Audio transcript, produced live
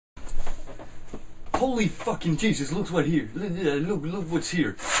Holy fucking Jesus, look what here. Look what's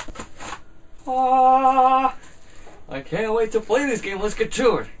here. Ah, I can't wait to play this game. Let's get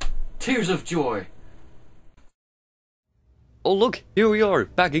to it. Tears of joy. Oh look, here we are,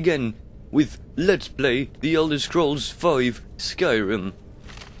 back again with Let's Play The Elder Scrolls V Skyrim.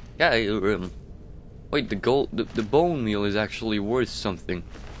 Wait, the bone meal is actually worth something.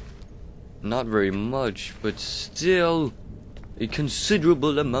 Not very much, but still a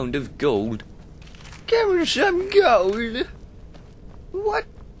considerable amount of gold. Give me some gold. What?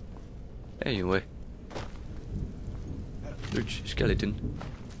 Anyway. Search skeleton.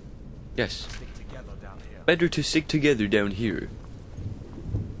 Yes. Better to stick together down here.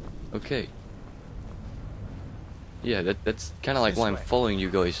 Okay. Yeah, that's kind of like why I'm following you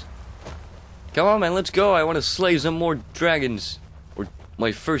guys. Come on, man, let's go. I want to slay some more dragons. Or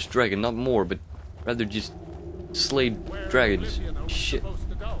my first dragon, not more, but rather just slay dragons. Shit.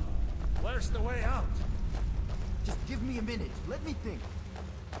 Where's the way out? Just give me a minute. Let me think.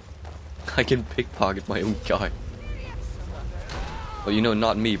 I can pickpocket my own guy. Well, you know,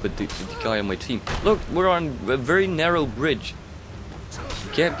 not me, but the guy on my team. Look, we're on a very narrow bridge.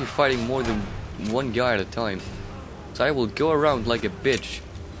 You can't be fighting more than one guy at a time. So I will go around like a bitch.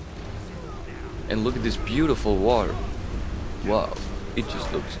 And look at this beautiful water. Wow, it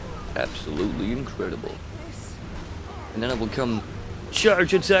just looks absolutely incredible. And then I will come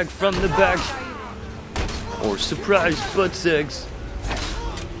charge attack from the back. Or surprise butt sex.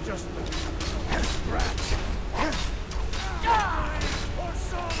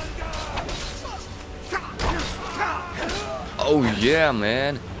 Oh yeah,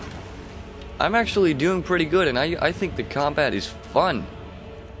 man. I'm actually doing pretty good, and I think the combat is fun.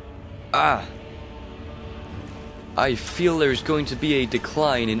 I feel there's going to be a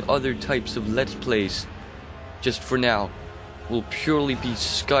decline in other types of Let's Plays. Just for now. Will purely be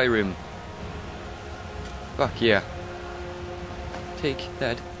Skyrim. Fuck yeah. Take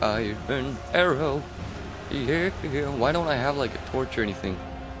that iron arrow. Yeah. Why don't I have like a torch or anything?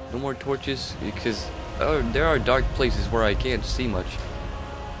 No more torches? Because there are dark places where I can't see much.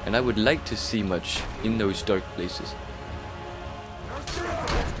 And I would like to see much in those dark places.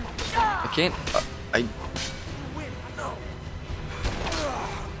 I can't...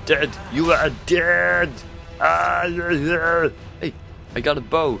 Dead! You are dead! Hey, I got a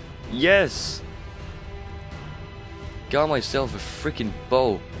bow. Yes! Got myself a freaking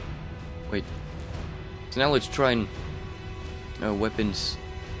bow. Wait. So now let's try and... weapons.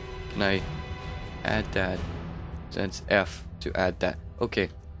 Can I add that? So that's F to add that. Okay.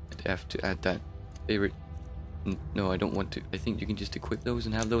 F to add that. Favorite. No, I don't want to. I think you can just equip those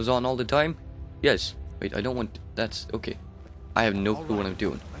and have those on all the time. Yes. Wait, I don't want. That's okay. I have no clue what I'm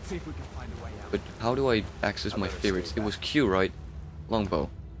doing. Let's see if we can find a way out. But how do I access my favorites? It was Q, right? Longbow.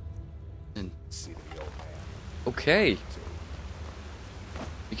 And okay.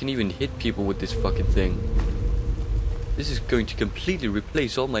 You can even hit people with this fucking thing. This is going to completely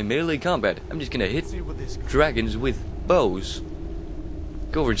replace all my melee combat. I'm just gonna hit dragons with bows.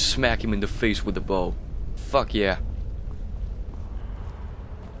 Go over and smack him in the face with a bow. Fuck yeah.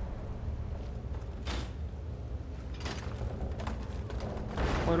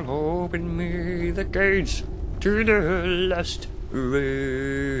 Well, open me the gates to the last realms.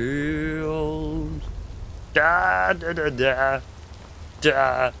 Da da da da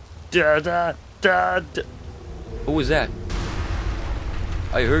da da da da da. What was that?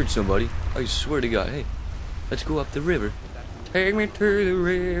 I heard somebody. I swear to God. Hey, let's go up the river. Take me to the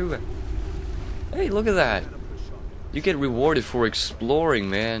river. Hey, look at that. You get rewarded for exploring,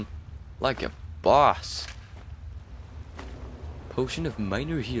 man. Like a boss. Potion of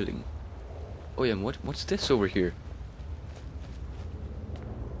minor healing. Oh yeah, what's this over here?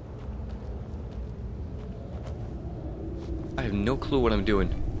 I have no clue what I'm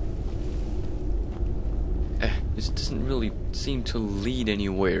doing. This doesn't really seem to lead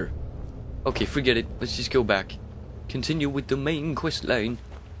anywhere. Okay, forget it. Let's just go back. Continue with the main quest line.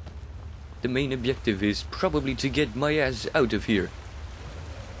 The main objective is probably to get my ass out of here.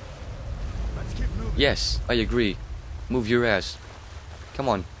 Let's keep moving. Yes, I agree. Move your ass. Come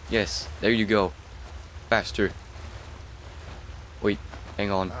on. Yes, there you go. Faster. Wait, hang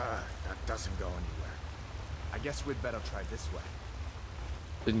on. That doesn't go anywhere. I guess we'd better try this way.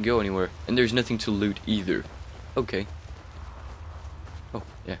 Didn't go anywhere. And there's nothing to loot either. Okay. Oh,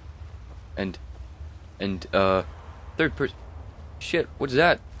 yeah. And third person. Shit, what's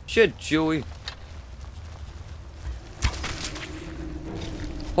that? Shit, Joey.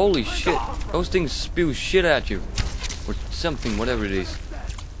 Holy shit. Those things spew shit at you. Or something, whatever it is.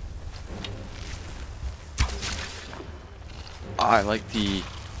 I like the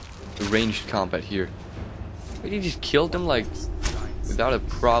the ranged combat here. Wait, he just killed them like without a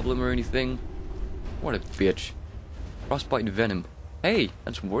problem or anything. What a bitch. Frostbite venom. Hey,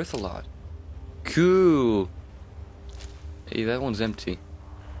 that's worth a lot. Cool. Hey, that one's empty.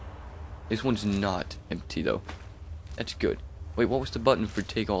 This one's not empty though. That's good. Wait, what was the button for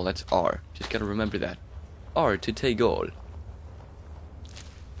take all? That's R. Just gotta remember that. R to take all.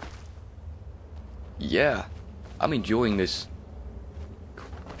 Yeah. I'm enjoying this.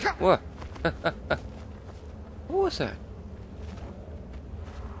 What? What was that?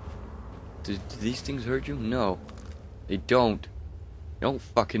 Do these things hurt you? No. They don't. They don't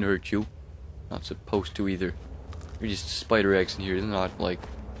fucking hurt you. Not supposed to either. They're just spider eggs in here. They're not, like,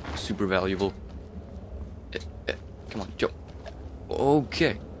 super valuable. Come on, jump.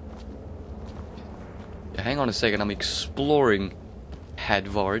 Okay. Yeah, hang on a second. I'm exploring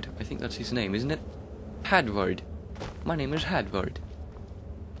Hadvard. I think that's his name, isn't it? Hadvard. My name is Hadvard.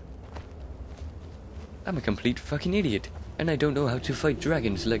 I'm a complete fucking idiot. And I don't know how to fight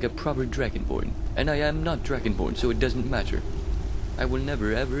dragons like a proper dragonborn. And I am not dragonborn, so it doesn't matter. I will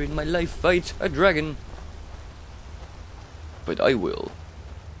never ever in my life fight a dragon. But I will.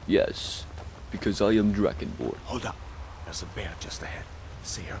 Yes. Because I am dragonborn. Hold up. There's a bear just ahead.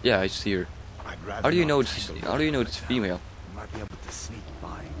 See her? Yeah, I see her. How do you know it's female? You might be able to sneak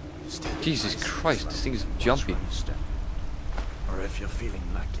by. Jesus Christ, this thing is jumpy. Or if you're feeling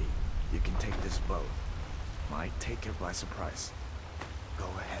lucky, you can take this bow. Might take her by surprise. Go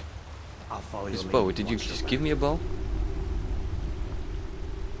ahead. I'll follow you. This bow, did you just give me a bow?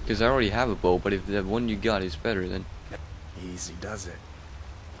 Because I already have a bow, but if the one you got is better, then... Easy does it.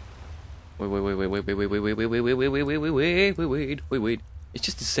 Wait. It's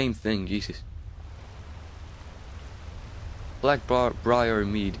just the same thing, Jesus. Black briar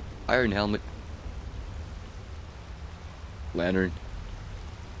mead, iron helmet, lantern.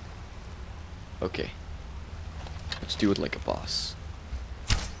 Okay. Let's do it like a boss.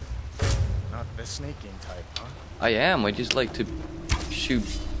 Not the sneaking type, huh? I am. I just like to shoot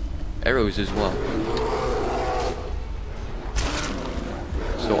arrows as well.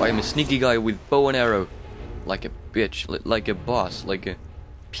 So I'm a sneaky guy with bow and arrow. Like a bitch. Like a boss. Like a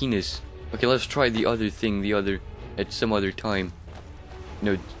penis. Okay, let's try the other thing. At some other time.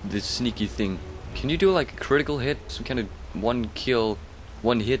 You know, the sneaky thing. Can you do like a critical hit? Some kind of one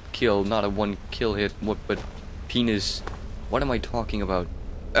hit kill, not a one kill hit. What? But penis. What am I talking about?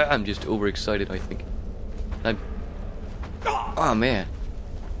 I'm just overexcited, I think. Oh man.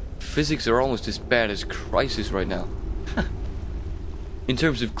 Physics are almost as bad as Crisis right now. In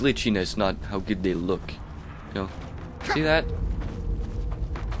terms of glitchiness, not how good they look. You know? See that?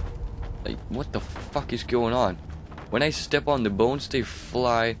 Like, what the fuck is going on? When I step on the bones, they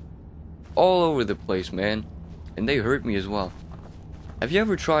fly all over the place, man. And they hurt me as well. Have you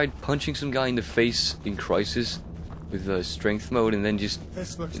ever tried punching some guy in the face in Crisis with strength mode and then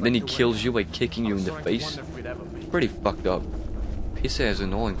he kills you by kicking you in the face? Pretty fucked up. Pissa is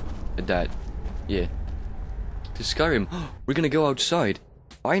annoying at that. Yeah. To Skyrim, we're gonna go outside.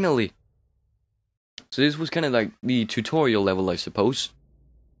 Finally. So this was kind of like the tutorial level, I suppose.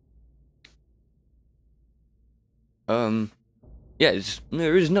 Yeah,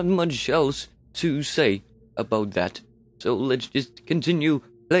 there is not much else to say about that. So let's just continue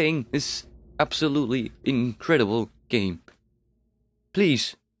playing this absolutely incredible game.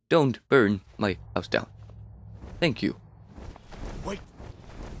 Please don't burn my house down. Thank you. Wait.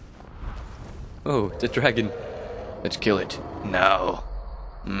 Oh, the dragon. Let's kill it now.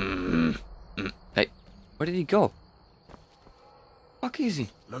 Hey, where did he go? Fuck is he?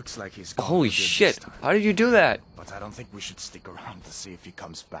 Looks like he's gone Holy for good shit! this time. How did you do that? But I don't think we should stick around to see if he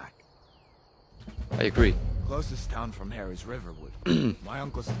comes back. I agree. Closest town from here is Riverwood. My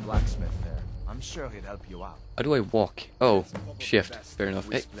uncle's a blacksmith there. I'm sure he'd help you out. How do I walk? Oh, shift. Fair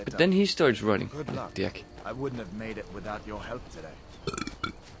enough. Hey, but then he starts running. Good luck. Dick. I wouldn't have made it without your help today.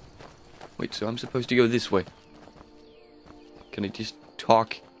 Wait, so I'm supposed to go this way? Can I just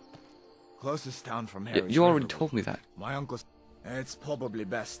talk? Closest town from here Yeah, is you already Riverwood. told me that. My uncle's... It's probably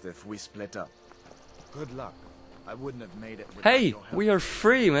best if we split up. Good luck. I wouldn't have made it without Hey, your help. we are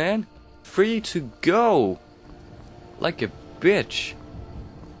free, man. Free to go. Like a bitch.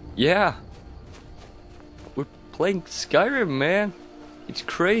 Yeah. We're playing Skyrim, man. It's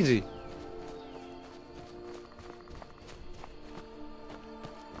crazy.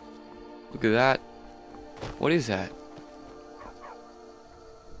 Look at that. What is that?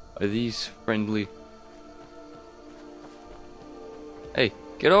 Are these friendly? Hey,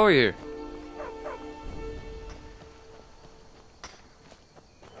 get over here.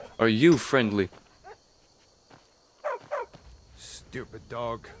 Are you friendly? Stupid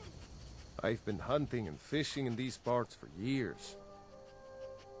dog. I've been hunting and fishing in these parts for years.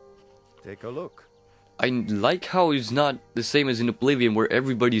 Take a look. I like how it's not the same as in Oblivion, where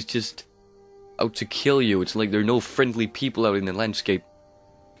everybody's just out to kill you. It's like there are no friendly people out in the landscape.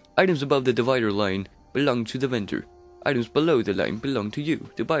 Items above the divider line belong to the vendor. Items below the line belong to you.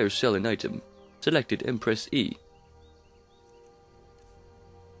 To buy or sell an item, select it and press E.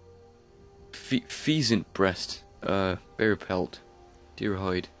 Pheasant breast. Bear pelt. Deer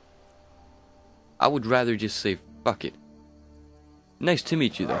hide. I would rather just say fuck it. Nice to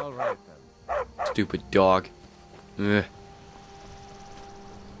meet you though. All right then. Stupid dog. Ugh.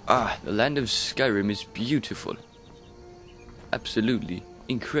 Ah, the land of Skyrim is beautiful. Absolutely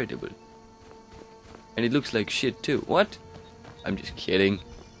incredible. And it looks like shit too. What? I'm just kidding.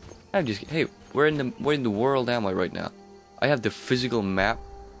 Hey, where in the world am I right now? I have the physical map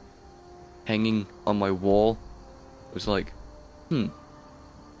hanging on my wall. It's like,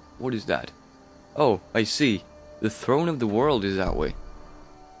 what is that? Oh, I see. The throne of the world is that way.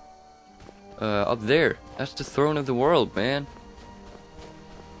 Up there. That's the throne of the world, man.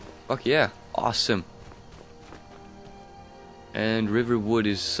 Fuck yeah. Awesome. And Riverwood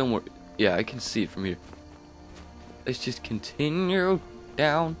is somewhere. Yeah, I can see it from here. Let's just continue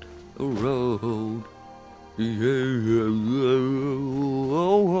down the road.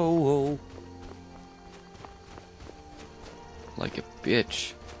 Like a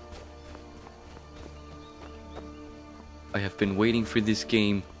bitch. I have been waiting for this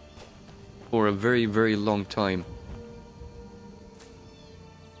game for a very, very long time.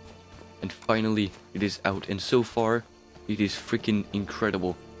 And finally, it is out. And so far, it is freaking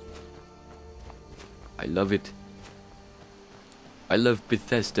incredible. I love it. I love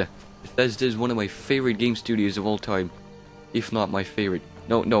Bethesda. Bethesda is one of my favorite game studios of all time. If not my favorite.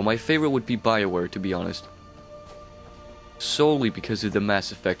 No, my favorite would be BioWare, to be honest. Solely because of the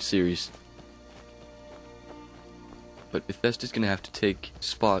Mass Effect series. But Bethesda's gonna have to take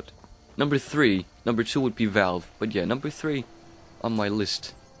spot number 3. Number 2 would be Valve. But yeah, number 3 on my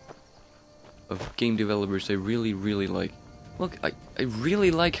list of game developers I really, really like. Look, I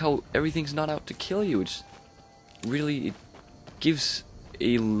really like how everything's not out to kill you. It's really, it gives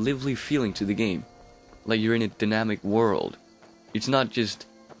a lively feeling to the game. Like you're in a dynamic world. It's not just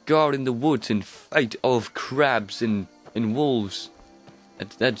go out in the woods and fight off crabs and wolves.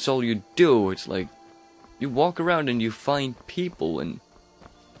 That's all you do. It's like you walk around and you find people and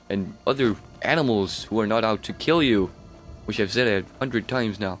other animals who are not out to kill you. Which I've said 100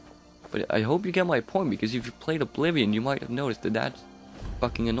 times now. But I hope you get my point, because if you played Oblivion, you might have noticed that that's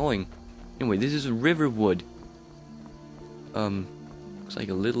fucking annoying. Anyway, this is Riverwood. Looks like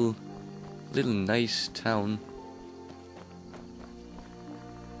a little nice town.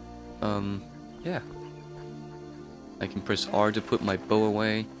 Yeah. I can press R to put my bow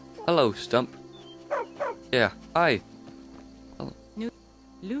away. Hello, Stump. Yeah, hi. Oh.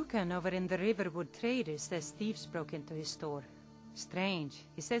 Lucan over in the Riverwood Traders says thieves broke into his store. Strange.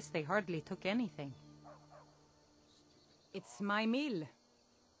 He says they hardly took anything. It's my mill.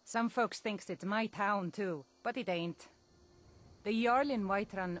 Some folks thinks it's my town too, but it ain't. The Jarl in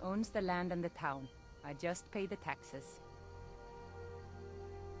Whiterun owns the land and the town. I just pay the taxes.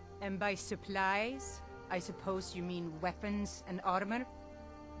 And by supplies, I suppose you mean weapons and armor?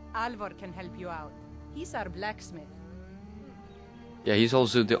 Alvor can help you out. He's our blacksmith. Yeah, he's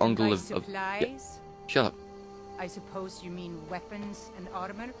also the uncle of supplies? Yeah. Shut up. I suppose you mean weapons and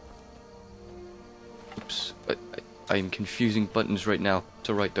armor? Oops, I'm confusing buttons right now. It's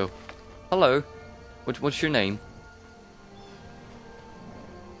alright though. Hello. What's your name?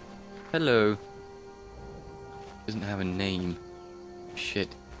 Hello. Doesn't have a name.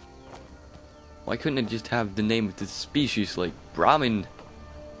 Shit. Why couldn't it just have the name of the species, like Brahmin?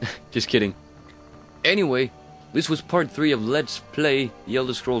 Just kidding. Anyway, this was part 3 of Let's Play The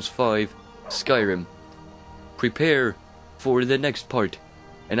Elder Scrolls V Skyrim. Prepare for the next part,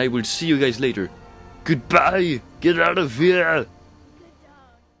 and I will see you guys later. Goodbye! Get out of here!